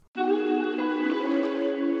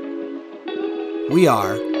We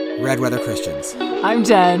are Red Weather Christians. I'm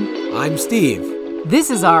Jen. I'm Steve. This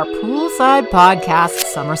is our Poolside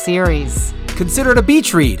Podcast Summer Series. Consider it a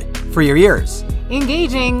beach read for your ears.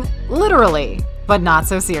 Engaging, literally, but not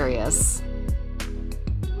so serious.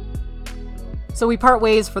 So we part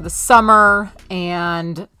ways for the summer,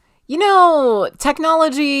 and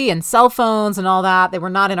technology and cell phones and all that, they were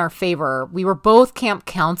not in our favor. We were both camp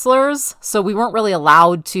counselors, so we weren't really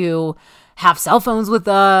allowed to have cell phones with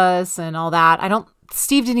us and all that.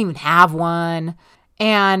 Steve didn't even have one.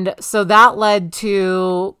 And so that led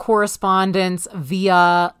to correspondence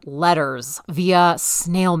via letters, via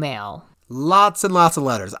snail mail. Lots and lots of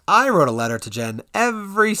letters. I wrote a letter to Jen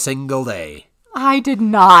every single day. I did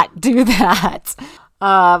not do that.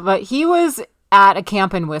 But he was at a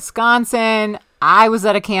camp in Wisconsin. I was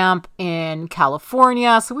at a camp in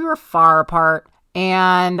California, so we were far apart.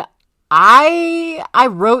 And I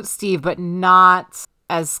wrote Steve, but not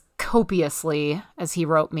as copiously as he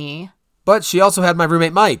wrote me. But she also had my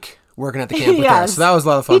roommate Mike working at the camp with her, so that was a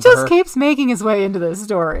lot of fun. He just keeps making his way into this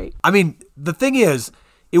story. I mean, the thing is,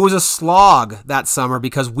 it was a slog that summer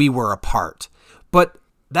because we were apart. But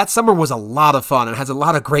that summer was a lot of fun and has a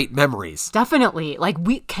lot of great memories. Definitely.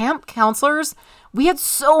 We camp counselors, we had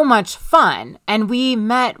so much fun, and we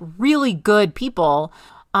met really good people,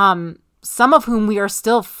 some of whom we are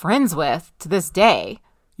still friends with to this day.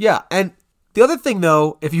 Yeah, and the other thing,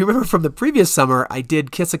 though, if you remember from the previous summer, I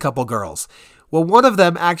did kiss a couple girls. Well, one of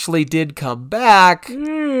them actually did come back,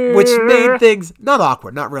 which made things not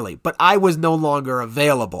awkward, not really, but I was no longer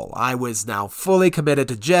available. I was now fully committed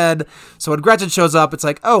to Jen. So when Gretchen shows up, it's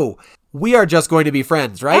like, oh, we are just going to be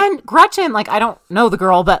friends, right? And Gretchen, I don't know the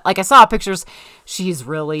girl, but I saw pictures. She's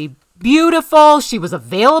really beautiful. She was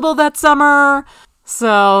available that summer.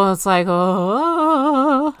 So it's like,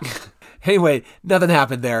 oh. Anyway, nothing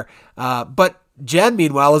happened there. But Jen,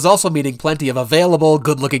 meanwhile, is also meeting plenty of available,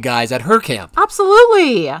 good-looking guys at her camp.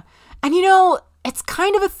 Absolutely. And it's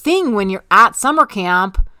kind of a thing when you're at summer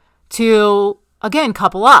camp to, again,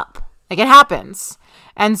 couple up. It happens.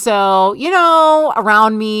 And so,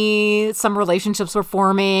 around me, some relationships were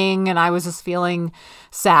forming, and I was just feeling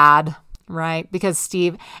sad, right? Because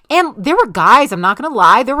Steve, and there were guys, I'm not going to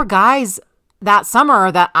lie, there were guys that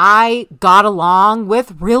summer that I got along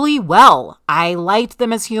with really well. I liked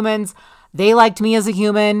them as humans. They liked me as a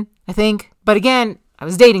human, I think. But again, I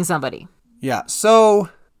was dating somebody. Yeah. So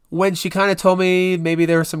when she kind of told me maybe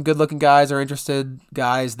there were some good looking guys or interested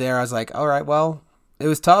guys there, I was like, all right, well, it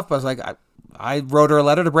was tough. But I was like, I wrote her a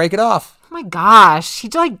letter to break it off. Oh my gosh. She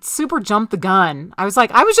super jumped the gun. I was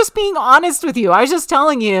like, I was just being honest with you. I was just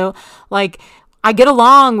telling you, I get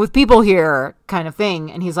along with people here kind of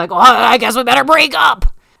thing. And he's like, oh, I guess we better break up.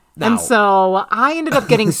 No. And so I ended up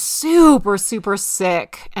getting super, super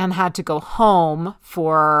sick and had to go home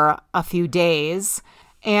for a few days.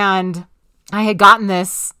 And I had gotten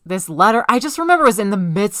this letter. I just remember it was in the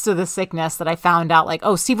midst of the sickness that I found out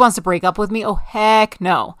oh, Steve wants to break up with me. Oh, heck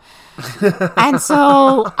no. And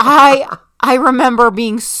so I remember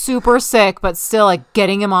being super sick, but still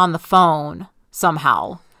getting him on the phone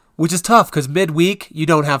somehow. Which is tough because midweek, you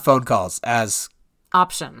don't have phone calls as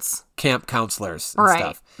options. Camp counselors and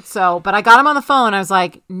stuff. So, but I got him on the phone. I was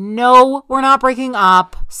like, no, we're not breaking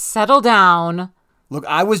up. Settle down. Look,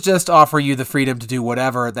 I was just offering you the freedom to do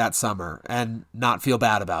whatever that summer and not feel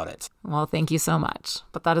bad about it. Well, thank you so much.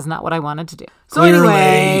 But that is not what I wanted to do. So Clearly.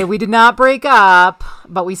 Anyway, we did not break up,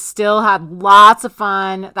 but we still had lots of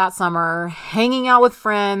fun that summer, hanging out with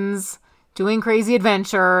friends, doing crazy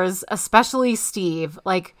adventures, especially Steve.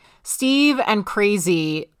 Steve and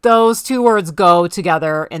crazy, those two words go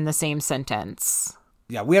together in the same sentence.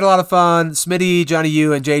 Yeah, we had a lot of fun. Smitty, Johnny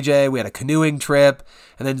U, and JJ, we had a canoeing trip.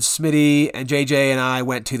 And then Smitty and JJ and I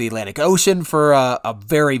went to the Atlantic Ocean for a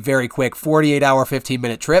very, very quick 48-hour,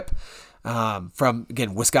 15-minute trip from,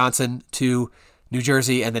 again, Wisconsin to New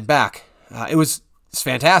Jersey and then back. It's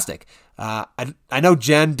fantastic. I know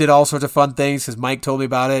Jen did all sorts of fun things because Mike told me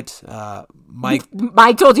about it.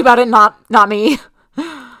 Mike told you about it, not me.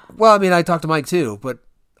 Well, I mean, I talked to Mike too, but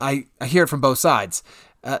I hear it from both sides.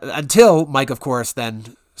 Until Mike, of course,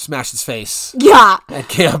 then smashed his face. Yeah. At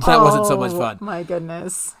camp. That wasn't so much fun. My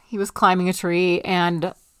goodness. He was climbing a tree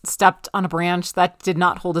and stepped on a branch that did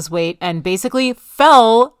not hold his weight and basically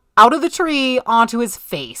fell out of the tree onto his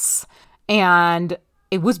face. And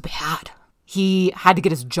it was bad. He had to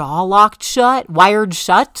get his jaw wired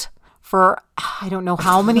shut for I don't know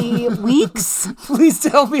how many weeks. Please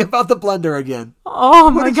tell me about the blender again.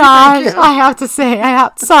 Oh my gosh. I have to say,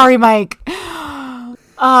 sorry, Mike.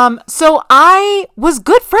 So I was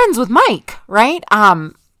good friends with Mike, right?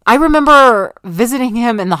 I I remember visiting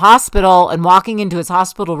him in the hospital and walking into his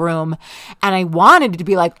hospital room, and I wanted to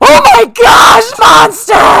be like, oh my gosh,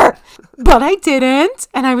 monster! But I didn't,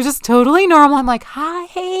 and I was just totally normal. I'm like, hi,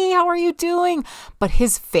 hey, how are you doing? But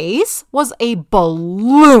his face was a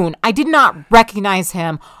balloon. I did not recognize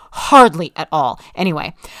him hardly at all.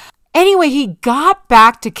 Anyway, he got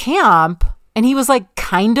back to camp, and he was like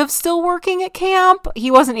kind of still working at camp.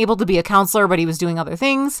 He wasn't able to be a counselor, but he was doing other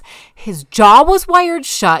things. His jaw was wired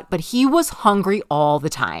shut, but he was hungry all the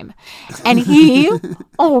time. And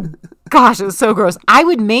oh gosh, it was so gross. I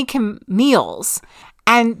would make him meals.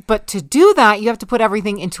 But to do that, you have to put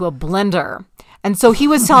everything into a blender. And so he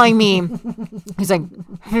was telling me, he's like,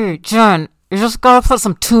 hey, Jen, you just gotta put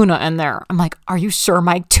some tuna in there. I'm like, are you sure,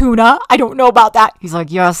 Mike? Tuna? I don't know about that. He's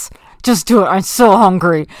like, yes, just do it. I'm so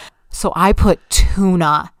hungry. So I put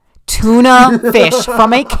tuna fish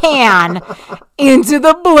from a can into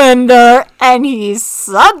the blender, and he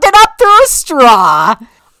sucked it up through a straw.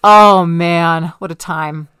 Oh, man. What a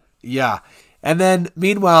time. Yeah. And then,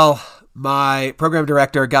 meanwhile, my program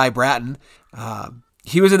director, Guy Bratton,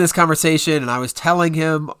 he was in this conversation, and I was telling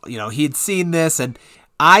him, he'd seen this, and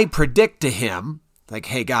I predict to him, like,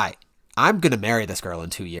 hey, Guy, I'm going to marry this girl in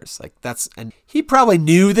 2 years. And he probably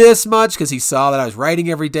knew this much because he saw that I was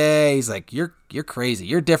writing every day. He's like, you're crazy.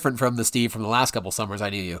 You're different from the Steve from the last couple summers I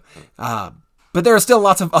knew you. But there are still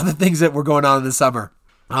lots of other things that were going on in the summer,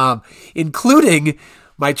 including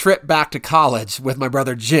my trip back to college with my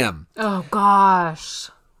brother Jim. Oh, gosh.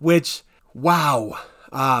 Which, wow.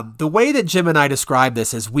 The way that Jim and I described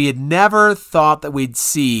this is we had never thought that we'd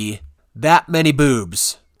see that many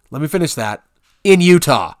boobs. Let me finish that. In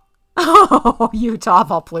Utah. Oh, Utah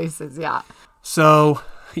of all places, yeah. So,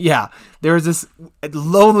 yeah, there was this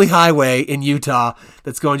lonely highway in Utah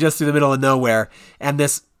that's going just through the middle of nowhere, and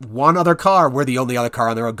this one other car, we're the only other car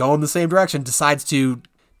on the road going the same direction, decides to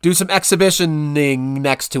do some exhibitioning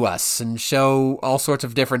next to us and show all sorts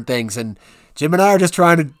of different things, and Jim and I are just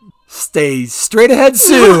trying to stay straight ahead,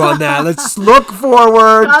 Sue, on that. Let's look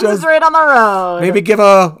forward. Concentrate on the road. Maybe give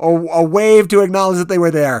a wave to acknowledge that they were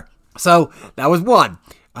there. So that was one.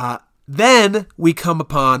 Then we come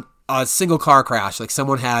upon a single car crash. Like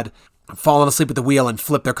someone had fallen asleep at the wheel and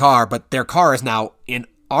flipped their car, but their car is now in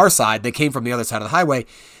our side. They came from the other side of the highway.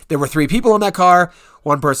 There were 3 people in that car.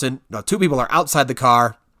 2 people are outside the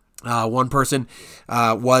car. One person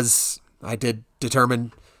I did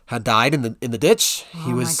determine had died in the ditch.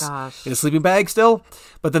 He was in a sleeping bag still.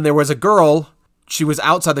 But then there was a girl. She was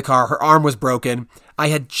outside the car. Her arm was broken. I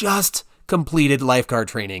had just completed lifeguard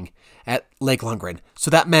training at Lake Lundgren. So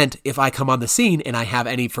that meant if I come on the scene and I have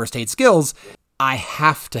any first aid skills, I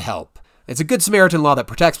have to help. It's a good Samaritan law that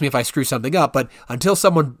protects me if I screw something up, but until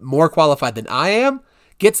someone more qualified than I am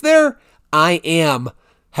gets there, I am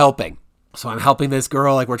helping. So I'm helping this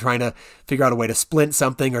girl, like we're trying to figure out a way to splint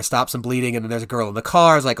something or stop some bleeding, and then there's a girl in the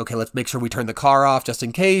car. It's like, okay, let's make sure we turn the car off just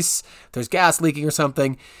in case there's gas leaking or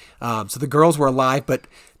something. So the girls were alive, but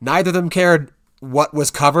neither of them cared what was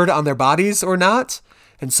covered on their bodies or not.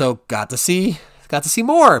 And so got to see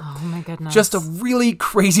more. Oh my goodness. Just a really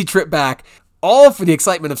crazy trip back, all for the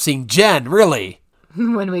excitement of seeing Jen, really.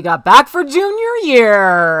 When we got back for junior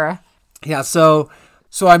year. Yeah, so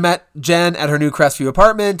I met Jen at her new Crestview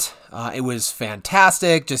apartment. It was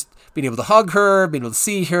fantastic, just being able to hug her, being able to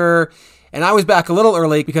see her. And I was back a little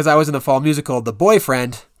early because I was in the fall musical The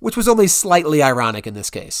Boyfriend, which was only slightly ironic in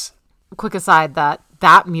this case. Quick aside,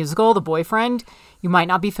 that musical, The Boyfriend, you might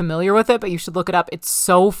not be familiar with it, but you should look it up. It's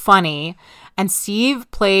so funny. And Steve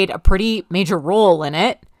played a pretty major role in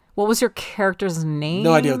it. What was your character's name?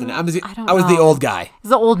 No idea what the name. I was the old guy.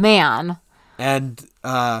 He's the old man. And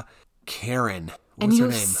Karen. And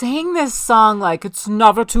you sang this song like, it's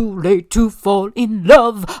never too late to fall in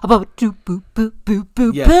love. About to boo boo boo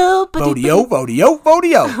boo yeah. boo.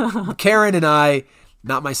 Vodio. Karen and I,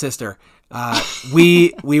 not my sister,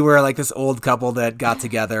 we were like this old couple that got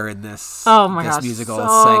together in this, musical and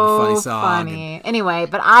sang a funny song. Funny. Anyway,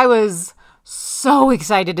 but I was so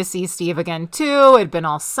excited to see Steve again too. It'd been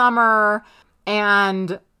all summer,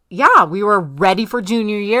 and yeah, we were ready for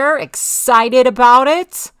junior year, excited about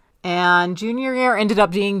it. And junior year ended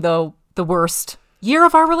up being the worst year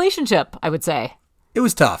of our relationship, I would say. It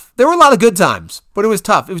was tough. There were a lot of good times, but it was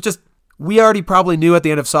tough. It was just, we already probably knew at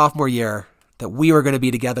the end of sophomore year that we were going to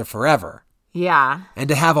be together forever. Yeah. And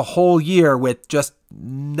to have a whole year with just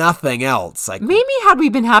nothing else. Like maybe had we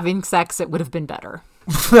been having sex, it would have been better.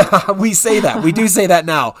 We say that. We do say that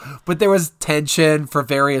now. But there was tension for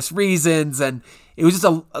various reasons, and it was just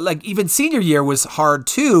even senior year was hard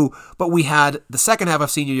too, but we had the second half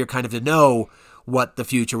of senior year kind of to know what the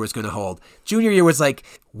future was going to hold. Junior year was like,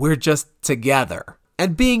 we're just together.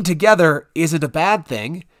 And being together isn't a bad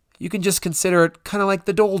thing. You can just consider it kind of like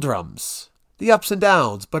the doldrums. The ups and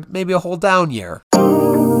downs, but maybe a whole down year. So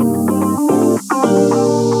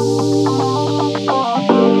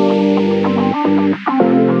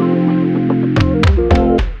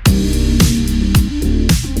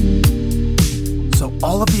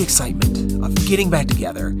all of the excitement of getting back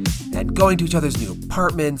together and going to each other's new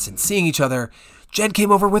apartments and seeing each other, Jen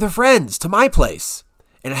came over with her friends to my place.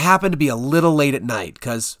 And it happened to be a little late at night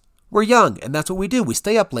because we're young and that's what we do. We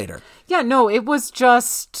stay up later. Yeah, no, it was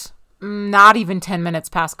just not even 10 minutes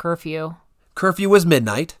past curfew. Curfew was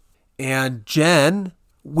midnight. And Jen,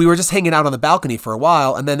 we were just hanging out on the balcony for a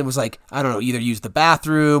while. And then it was like, I don't know, either use the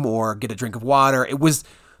bathroom or get a drink of water. It was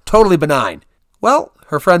totally benign. Well,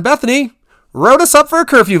 her friend Bethany wrote us up for a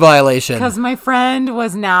curfew violation. Because my friend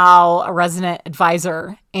was now a resident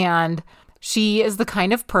advisor, and she is the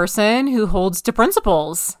kind of person who holds to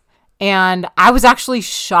principles. And I was actually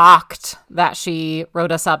shocked that she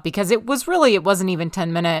wrote us up because it wasn't even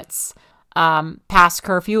 10 minutes past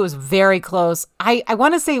curfew. It was very close. I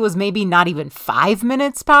want to say it was maybe not even 5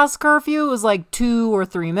 minutes past curfew. It was like 2 or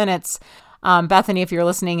 3 minutes. Bethany, if you're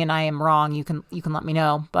listening and I am wrong, you can let me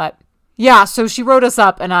know. But yeah, so she wrote us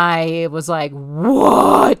up and I was like,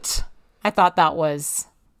 what? I thought that was,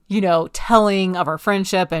 telling of our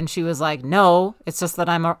friendship. And she was like, no, it's just that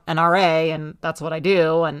I'm an RA and that's what I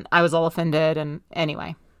do. And I was all offended. And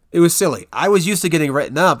anyway. It was silly. I was used to getting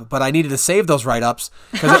written up, but I needed to save those write-ups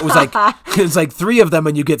because it was like 3 of them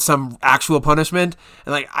and you get some actual punishment.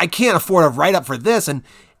 And like, I can't afford a write-up for this. And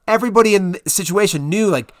everybody in the situation knew,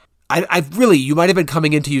 like, you might have been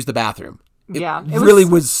coming in to use the bathroom. It really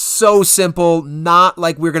was so simple, not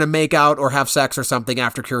like we're going to make out or have sex or something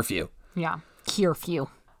after curfew. Yeah, curfew.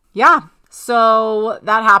 Yeah, so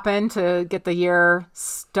that happened to get the year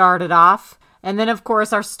started off. And then, of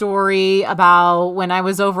course, our story about when I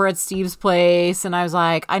was over at Steve's place and I was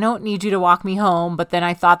like, I don't need you to walk me home. But then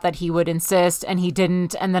I thought that he would insist and he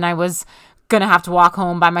didn't. And then I was going to have to walk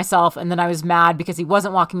home by myself. And then I was mad because he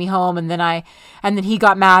wasn't walking me home. And then he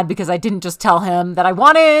got mad because I didn't just tell him that I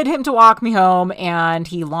wanted him to walk me home. And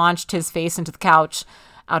he launched his face into the couch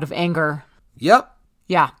out of anger. Yep.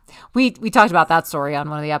 Yeah. We talked about that story on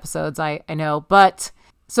one of the episodes. I know. But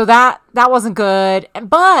so that wasn't good.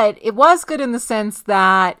 But it was good in the sense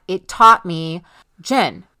that it taught me,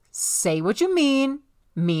 Jen, say what you mean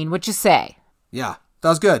what you say. Yeah, that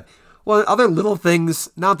was good. Well, other little things,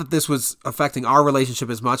 not that this was affecting our relationship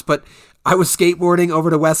as much, but I was skateboarding over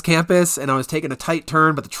to West Campus and I was taking a tight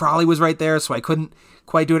turn, but the trolley was right there, so I couldn't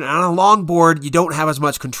quite do it. And on a longboard, you don't have as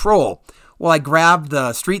much control. Well, I grabbed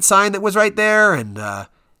the street sign that was right there and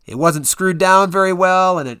it wasn't screwed down very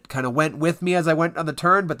well and it kind of went with me as I went on the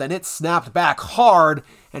turn, but then it snapped back hard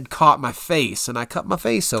and caught my face and I cut my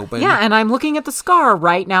face open. Yeah, and I'm looking at the scar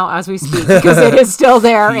right now as we speak because it is still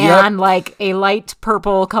there yep. And like a light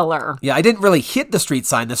purple color. Yeah, I didn't really hit the street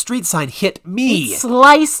sign. The street sign hit me. It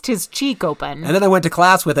sliced his cheek open. And then I went to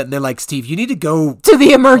class with it and they're like, Steve, you need to go to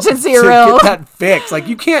the emergency room. Get that fixed. Like,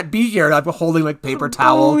 you can't be here. And I'm holding like paper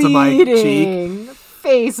towel to my cheek.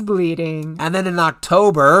 Face bleeding. And then in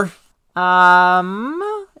October.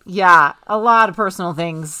 Yeah, a lot of personal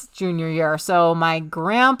things junior year. So my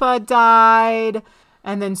grandpa died.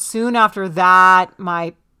 And then soon after that,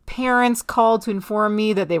 my parents called to inform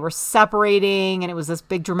me that they were separating. And it was this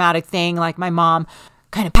big dramatic thing. Like my mom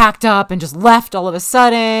kind of packed up and just left all of a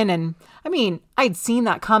sudden. And I mean, I'd seen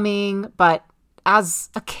that coming. But as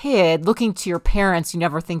a kid, looking to your parents, you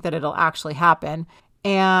never think that it'll actually happen.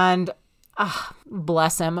 And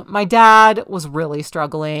bless him. My dad was really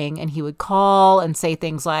struggling and he would call and say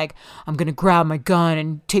things like, I'm going to grab my gun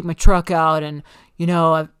and take my truck out. And,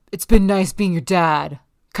 it's been nice being your dad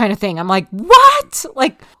kind of thing. I'm like, what?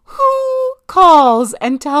 Like, who calls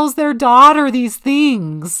and tells their daughter these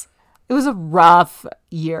things? It was a rough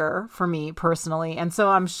year for me personally. And so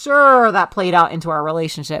I'm sure that played out into our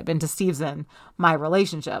relationship, into Steve's and my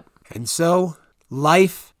relationship. And so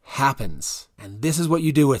life happens. And this is what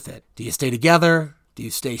you do with it. Do you stay together? Do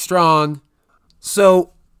you stay strong?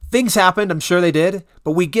 So things happened. I'm sure they did.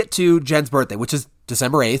 But we get to Jen's birthday, which is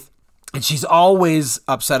December 8th. And she's always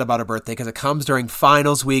upset about her birthday because it comes during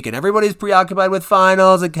finals week and everybody's preoccupied with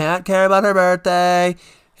finals and can't care about her birthday.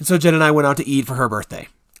 And so Jen and I went out to eat for her birthday.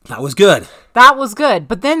 That was good. That was good.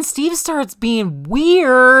 But then Steve starts being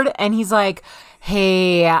weird and he's like,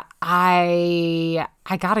 hey, I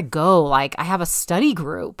gotta go. Like, I have a study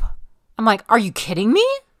group. I'm like, are you kidding me?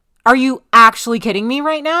 Are you actually kidding me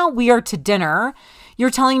right now? We are to dinner. You're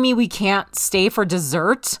telling me we can't stay for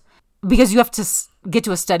dessert because you have to get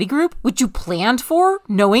to a study group, which you planned for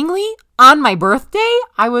knowingly on my birthday?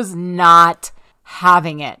 I was not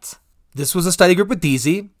having it. This was a study group with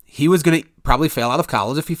DZ. He was going to probably fail out of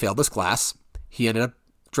college if he failed this class. He ended up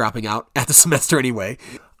dropping out at the semester anyway.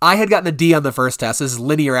 I had gotten a D on the first test. This is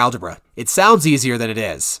linear algebra. It sounds easier than it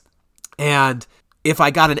is. And if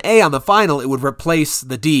I got an A on the final, it would replace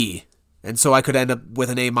the D. And so I could end up with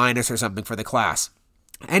an A- or something for the class.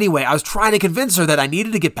 Anyway, I was trying to convince her that I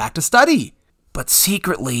needed to get back to study. But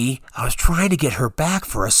secretly, I was trying to get her back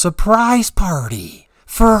for a surprise party.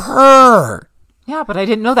 For her. Yeah, but I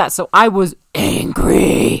didn't know that, so I was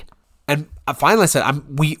angry. And finally I said,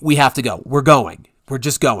 we have to go. We're going. We're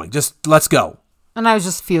just going. Just let's go. And I was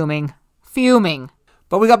just fuming. Fuming.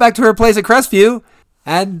 But we got back to her place at Crestview,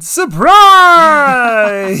 and surprise!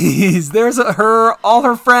 There's her, all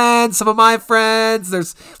her friends, some of my friends.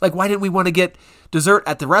 There's like, why didn't we want to get dessert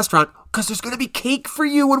at the restaurant? Because there's going to be cake for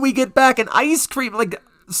you when we get back and ice cream, like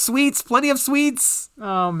sweets, plenty of sweets.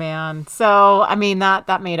 Oh, man. So, I mean,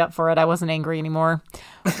 that made up for it. I wasn't angry anymore.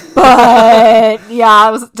 But, yeah,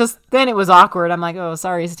 it was just, then it was awkward. I'm like, oh,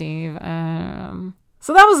 sorry, Steve.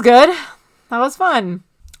 So that was good. That was fun.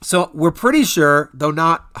 So we're pretty sure, though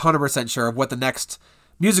not 100% sure, of what the next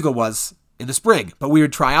musical was in the spring. But we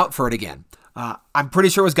would try out for it again. I'm pretty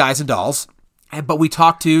sure it was Guys and Dolls. But we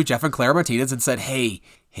talked to Jeff and Claire Martinez and said, hey,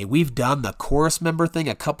 we've done the chorus member thing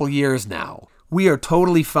a couple years now. We are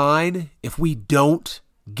totally fine if we don't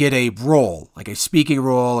get a role, like a speaking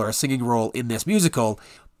role or a singing role in this musical.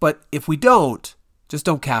 But if we don't, just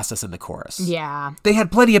don't cast us in the chorus. Yeah. They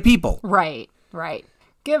had plenty of people. Right.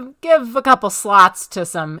 Give a couple slots to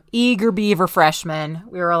some eager beaver freshmen.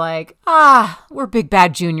 We were like, we're big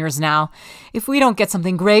bad juniors now. If we don't get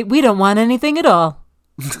something great, we don't want anything at all.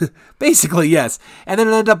 Basically, yes. And then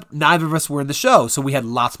it ended up neither of us were in the show, so we had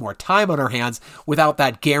lots more time on our hands without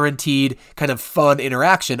that guaranteed kind of fun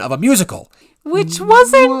interaction of a musical. Which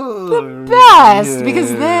wasn't the best,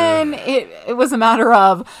 because then it was a matter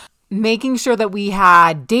of making sure that we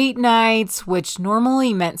had date nights, which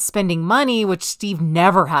normally meant spending money, which Steve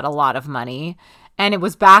never had a lot of money. And it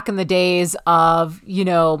was back in the days of,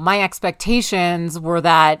 my expectations were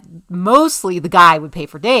that mostly the guy would pay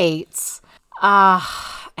for dates.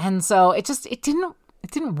 And so it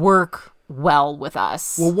didn't work well with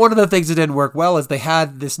us. Well, one of the things that didn't work well is they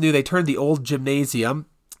turned the old gymnasium,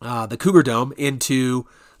 the Cougar Dome, into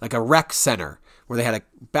like a rec center where they had a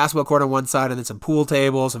basketball court on one side and then some pool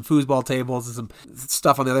tables, some foosball tables, and some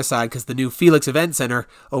stuff on the other side because the new Felix Event Center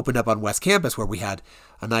opened up on West Campus where we had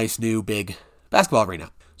a nice new big basketball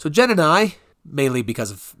arena. So Jen and I, mainly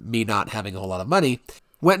because of me not having a whole lot of money,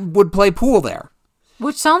 went and would play pool there.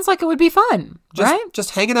 Which sounds like it would be fun, right? Just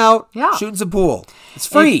hanging out, shooting some pool. It's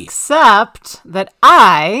free. Except that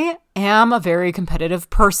I am a very competitive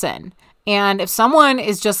person. And if someone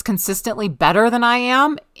is just consistently better than I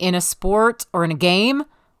am in a sport or in a game,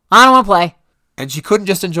 I don't want to play. And she couldn't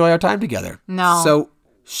just enjoy our time together. No. So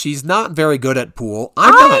she's not very good at pool.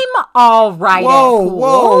 I'm all right at pool.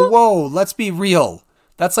 Whoa. Let's be real.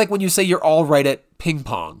 That's like when you say you're all right at ping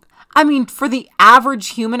pong. I mean, for the average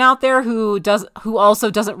human out there who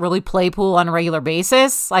also doesn't really play pool on a regular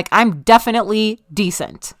basis, like I'm definitely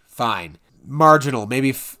decent. Fine. Marginal,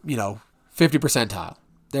 maybe, 50 percentile.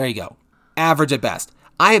 There you go. Average at best.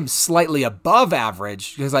 I am slightly above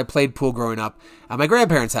average because I played pool growing up at my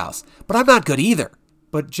grandparents' house, but I'm not good either.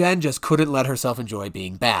 But Jen just couldn't let herself enjoy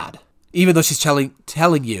being bad, even though she's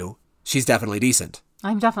telling you she's definitely decent.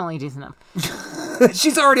 I'm definitely decent.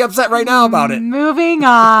 She's already upset right now about it. Moving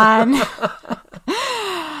on.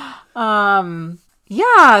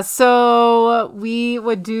 Yeah, so we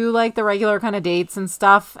would do like the regular kind of dates and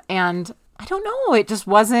stuff, and I don't know, it just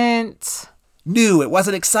wasn't new. It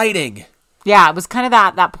wasn't exciting. Yeah, it was kind of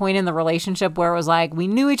that point in the relationship where it was like we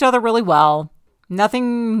knew each other really well.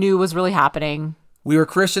 Nothing new was really happening. We were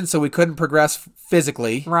Christians, so we couldn't progress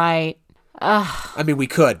physically. Right. I mean, we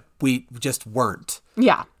could. We just weren't.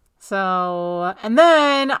 Yeah. So, and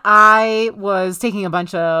then I was taking a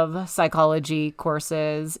bunch of psychology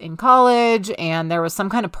courses in college, and there was some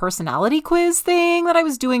kind of personality quiz thing that I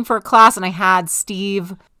was doing for a class, and I had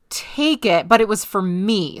Steve take it, but it was for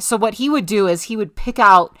me. So what he would do is he would pick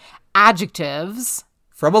out adjectives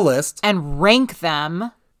from a list and rank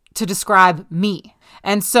them to describe me.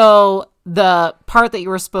 And so the part that you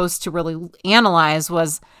were supposed to really analyze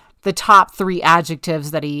was the top 3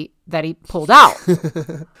 adjectives that he pulled out.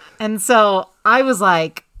 And so I was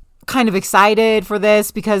like kind of excited for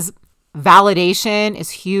this because validation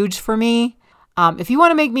is huge for me. If you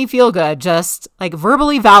want to make me feel good, just like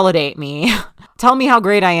verbally validate me. Tell me how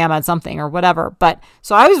great I am at something or whatever. But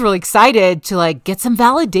so I was really excited to like get some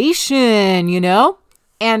validation,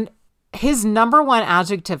 And his number one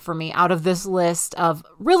adjective for me out of this list of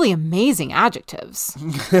really amazing adjectives.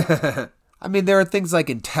 I mean, there are things like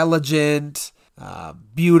intelligent,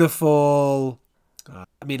 beautiful.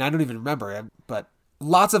 I mean, I don't even remember, but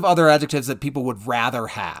lots of other adjectives that people would rather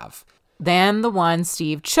have Than the one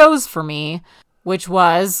Steve chose for me, which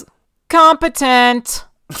was competent.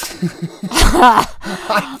 I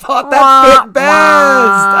thought that fit best.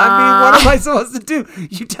 I mean, what am I supposed to do?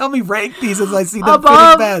 You tell me rank these as I see them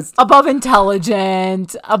fitting best. Above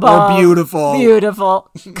intelligent, above or beautiful.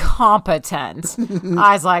 Beautiful, competent.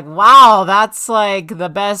 I was like, wow, that's like the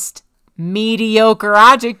best mediocre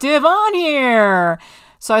adjective on here.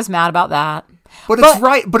 So I was mad about that. But it's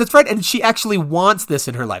right. But it's right. And she actually wants this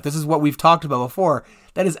in her life. This is what we've talked about before.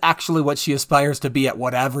 That is actually what she aspires to be at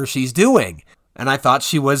whatever she's doing. And I thought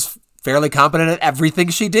she was fairly competent at everything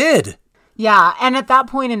she did. Yeah. And at that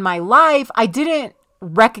point in my life, I didn't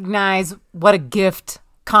recognize what a gift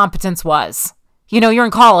competence was. You know, you're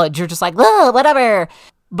in college. You're just like, whatever.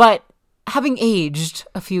 But having aged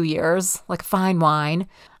a few years, like fine wine,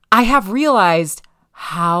 I have realized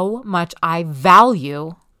how much I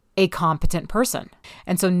value a competent person.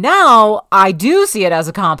 And so now I do see it as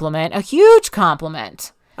a compliment, a huge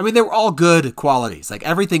compliment. I mean, they were all good qualities. Like,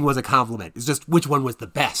 everything was a compliment. It's just which one was the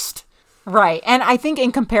best. Right. And I think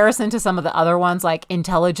in comparison to some of the other ones, like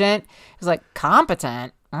intelligent, it's like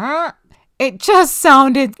competent. It just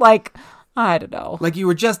sounded like, I don't know. Like you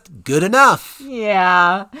were just good enough.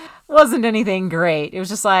 Yeah. Wasn't anything great. It was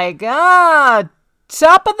just like,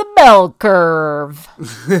 top of the bell curve.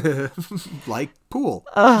 Like pool.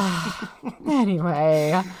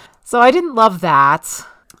 Anyway, so I didn't love that.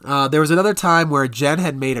 There was another time where Jen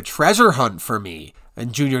had made a treasure hunt for me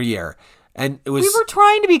in junior year. And it was... We were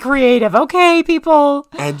trying to be creative. Okay, people.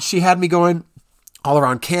 And she had me going all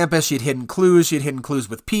around campus. She had hidden clues. She had hidden clues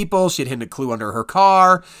with people. She had hidden a clue under her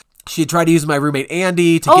car. She had tried to use my roommate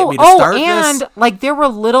Andy to get me to start this. And like there were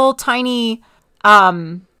little tiny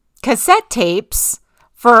cassette tapes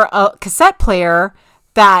for a cassette player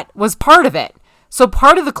that was part of it. So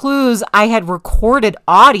part of the clues, I had recorded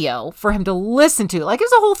audio for him to listen to. Like, it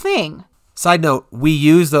was a whole thing. Side note, we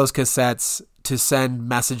used those cassettes to send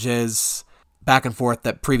messages back and forth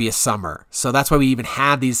that previous summer. So that's why we even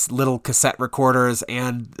had these little cassette recorders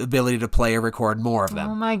and the ability to play or record more of them.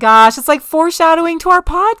 Oh my gosh, it's like foreshadowing to our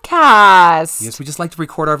podcast. Yes, we just like to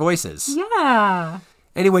record our voices. Yeah.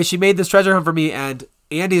 Anyway, she made this treasure hunt for me, and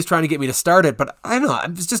Andy is trying to get me to start it, but I don't know.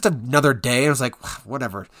 It's just another day. And I was like,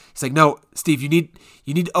 whatever. He's like, no, Steve, you need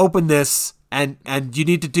to open this and you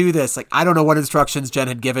need to do this. Like, I don't know what instructions Jen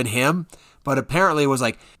had given him, but apparently it was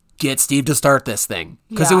like, get Steve to start this thing.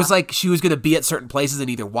 Because it was like she was going to be at certain places and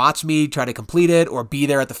either watch me try to complete it or be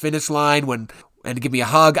there at the finish line and give me a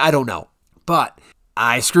hug. I don't know. But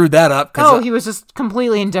I screwed that up. He was just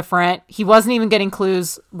completely indifferent. He wasn't even getting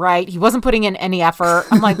clues right. He wasn't putting in any effort.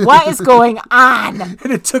 I'm like, what is going on? And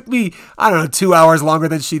it took me, 2 hours longer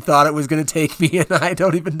than she thought it was going to take me. And I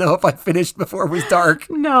don't even know if I finished before it was dark.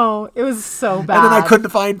 No, it was so bad. And then I couldn't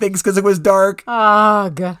find things because it was dark.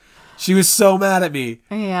 Ugh. She was so mad at me.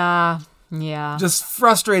 Yeah. Just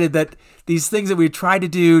frustrated that these things that we tried to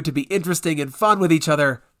do to be interesting and fun with each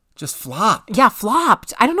other just flopped. Yeah,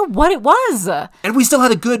 flopped. I don't know what it was. And we still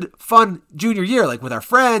had a good, fun junior year, like with our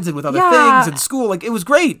friends and with other things in school. Like, it was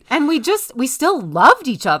great. And we still loved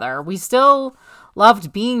each other. We still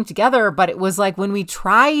loved being together. But it was like when we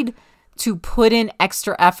tried to put in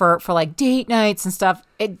extra effort for like date nights and stuff,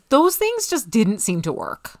 those things just didn't seem to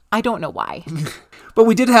work. I don't know why. But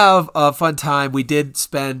we did have a fun time. We did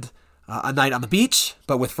spend a night on the beach,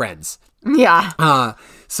 but with friends. Yeah.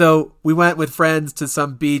 So we went with friends to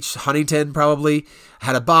some beach, Huntington probably,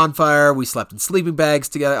 had a bonfire. We slept in sleeping bags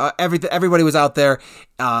together. Everybody was out there.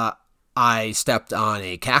 I stepped on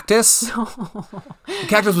a cactus. The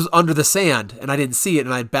cactus was under the sand, and I didn't see it,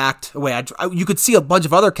 and I backed away. You could see a bunch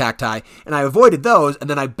of other cacti, and I avoided those, and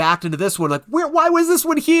then I backed into this one, like, why was this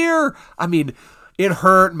one here? I mean, it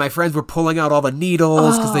hurt. My friends were pulling out all the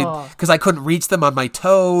needles because I couldn't reach them on my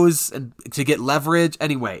toes and to get leverage.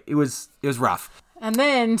 Anyway, it was rough. And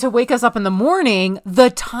then to wake us up in the morning,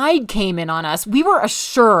 the tide came in on us. We were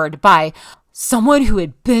assured by someone who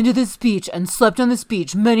had been to this beach and slept on this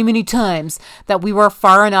beach many, many times that we were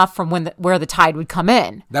far enough from where the tide would come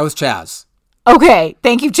in. That was Chaz. Okay,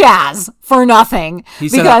 thank you, Chaz, for nothing.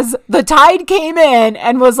 Because the tide came in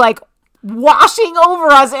and was like washing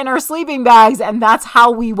over us in our sleeping bags, and that's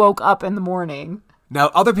how we woke up in the morning.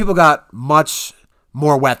 Now, other people got much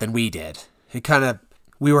more wet than we did.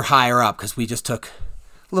 We were higher up because we just took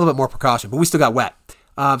a little bit more precaution, but we still got wet.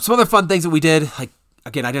 Some other fun things that we did, like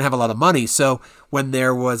again, I didn't have a lot of money. So when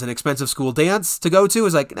there was an expensive school dance to go to, it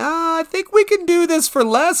was like, nah, I think we can do this for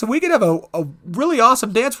less. And we could have a really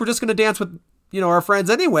awesome dance. We're just going to dance with, our friends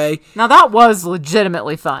anyway. Now that was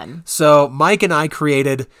legitimately fun. So Mike and I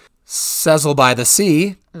created Sezzle by the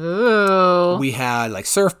Sea. Ooh. We had like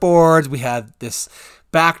surfboards. We had this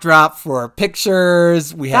backdrop for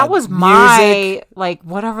pictures. We had that was music. My like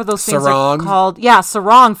whatever those things sarong. Are called. Yeah,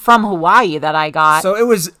 sarong from Hawaii that I got. So it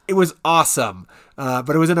was awesome. But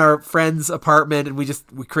it was in our friend's apartment, and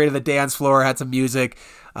we created the dance floor, had some music,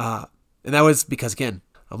 and that was because, again,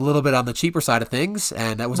 I'm a little bit on the cheaper side of things,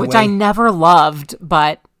 and that was which I never loved,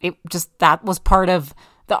 but that was part of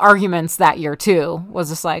the arguments that year too. Was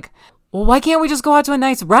just like, well, why can't we just go out to a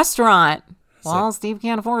nice restaurant? Well, Steve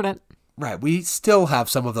can't afford it. Right. We still have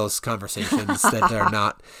some of those conversations that are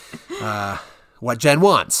not what Jen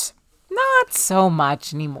wants. Not so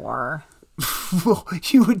much anymore. Well,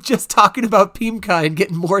 you were just talking about Pimka and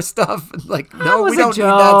getting more stuff. Like, no, we don't need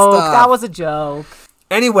joke. that stuff. That was a joke.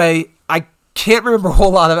 Anyway, I can't remember a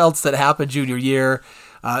whole lot of else that happened junior year,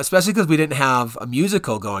 especially because we didn't have a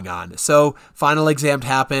musical going on. So final exam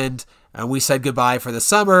happened, and we said goodbye for the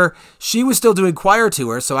summer. She was still doing choir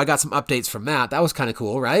tours, so I got some updates from that. That was kind of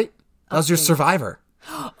cool, right? That was your Survivor.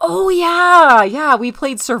 Oh, yeah. Yeah, we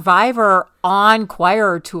played Survivor on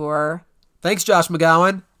choir tour. Thanks, Josh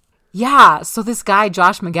McGowan. Yeah, so this guy,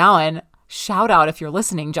 Josh McGowan, shout out if you're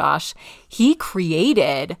listening, Josh, he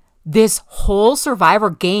created this whole Survivor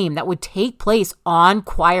game that would take place on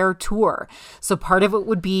choir tour. So part of it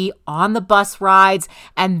would be on the bus rides,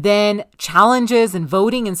 and then challenges and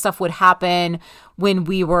voting and stuff would happen when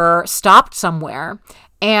we were stopped somewhere.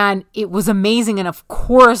 And it was amazing. And of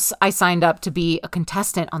course, I signed up to be a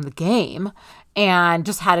contestant on the game and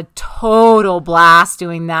just had a total blast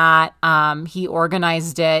doing that. He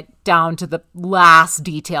organized it down to the last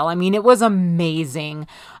detail. I mean, it was amazing.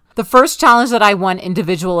 The first challenge that I won,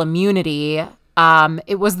 individual immunity,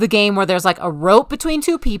 it was the game where there's like a rope between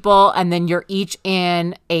two people, and then you're each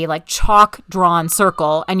in a like chalk drawn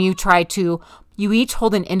circle, and you each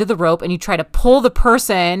hold an end of the rope, and you try to pull the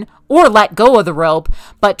person or let go of the rope,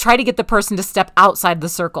 but try to get the person to step outside the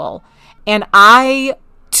circle. And I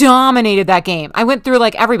dominated that game. I went through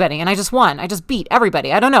like everybody, and I just won. I just beat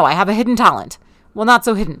everybody. I don't know. I have a hidden talent. Well, not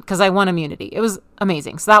so hidden, because I won immunity. It was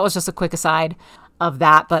amazing. So that was just a quick aside of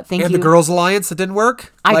that, but thank you. And the Girls Alliance, it didn't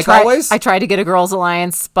work? Always? I tried to get a Girls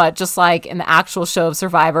Alliance, but just like in the actual show of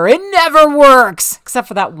Survivor, it never works, except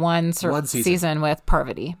for that one season with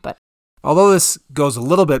Parvati. But although this goes a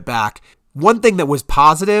little bit back, one thing that was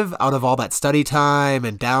positive out of all that study time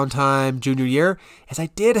and downtime junior year is I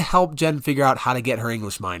did help Jen figure out how to get her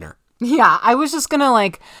English minor. Yeah, I was just going to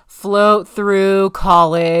like float through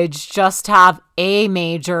college, just have a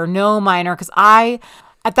major, no minor, because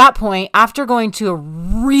at that point, after going to a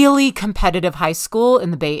really competitive high school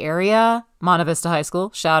in the Bay Area, Monte Vista High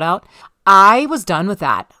School, shout out, I was done with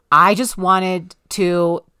that. I just wanted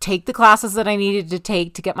to take the classes that I needed to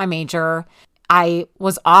take to get my major. I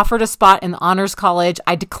was offered a spot in the honors college.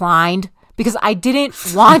 I declined because I didn't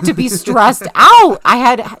want to be stressed out. I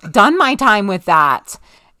had done my time with that.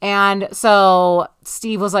 And so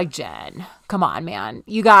Steve was like, Jen, come on, man,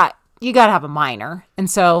 you got to have a minor. And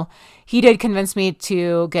so he did convince me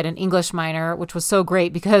to get an English minor, which was so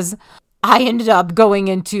great because I ended up going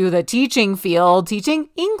into the teaching field, teaching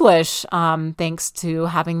English, thanks to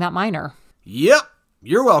having that minor. Yep,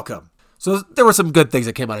 you're welcome. So there were some good things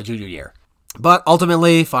that came out of junior year. But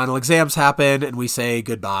ultimately, final exams happen, and we say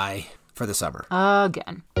goodbye for the summer.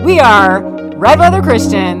 Again. We are Red Weather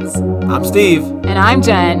Christians. I'm Steve. And I'm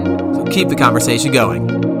Jen. So keep the conversation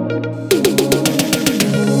going.